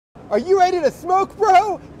Are you ready to smoke,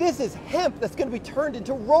 bro? This is hemp that's going to be turned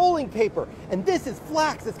into rolling paper. And this is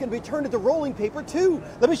flax that's going to be turned into rolling paper too.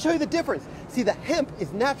 Let me show you the difference. See, the hemp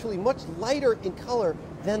is naturally much lighter in color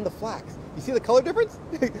than the flax. You see the color difference?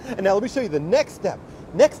 And now let me show you the next step.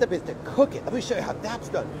 Next step is to cook it. Let me show you how that's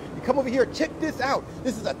done. You come over here, check this out.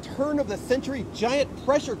 This is a turn of the century giant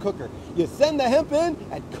pressure cooker. You send the hemp in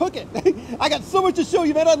and cook it. I got so much to show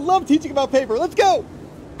you, man. I love teaching about paper. Let's go.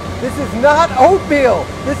 This is not oatmeal.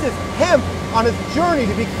 This is hemp on its journey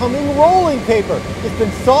to becoming rolling paper. It's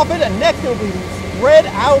been softened and next it will be spread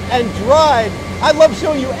out and dried. I love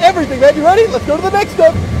showing you everything, man. You ready? Let's go to the next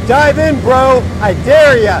step. Dive in, bro. I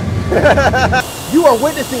dare ya. You are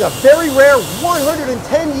witnessing a very rare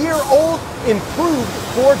 110-year-old improved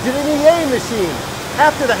four-denier machine.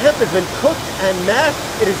 After the hemp has been cooked and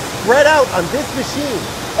mashed, it is spread out on this machine.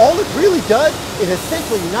 All it really does is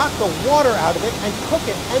essentially knock the water out of it and cook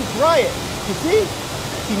it and dry it. You see?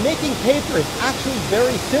 See, making paper is actually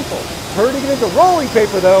very simple. Turning it into rolling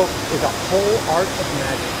paper, though, is a whole art of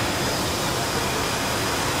magic.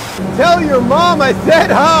 Tell your mom I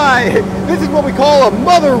said hi! This is what we call a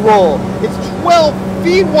mother roll. It's 12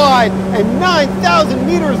 feet wide and 9,000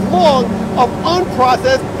 meters long of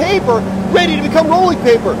unprocessed paper ready to become rolling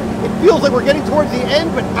paper. It feels like we're getting towards the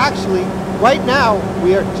end, but actually, right now,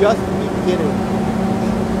 we are just beginning.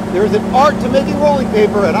 There is an art to making rolling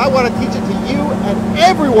paper, and I want to teach it to you and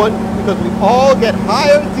everyone because we all get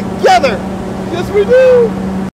higher together. Yes, we do!